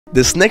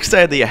This next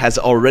idea has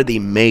already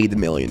made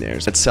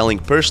millionaires. It's selling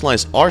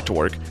personalized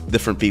artwork to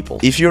different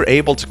people. If you're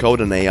able to code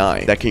an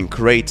AI that can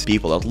create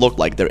people that look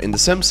like they're in The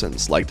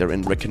Simpsons, like they're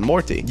in Rick and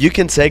Morty, you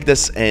can take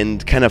this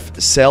and kind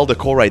of sell the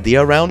core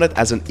idea around it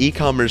as an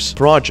e-commerce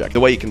project.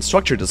 The way you can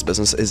structure this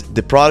business is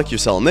the product you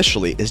sell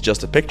initially is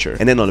just a picture.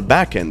 And then on the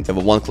back end, you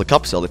have a one-click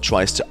upsell that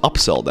tries to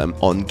upsell them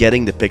on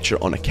getting the picture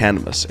on a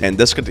canvas. And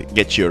this could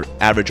get your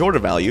average order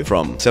value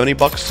from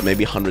 $70 to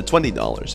maybe $120.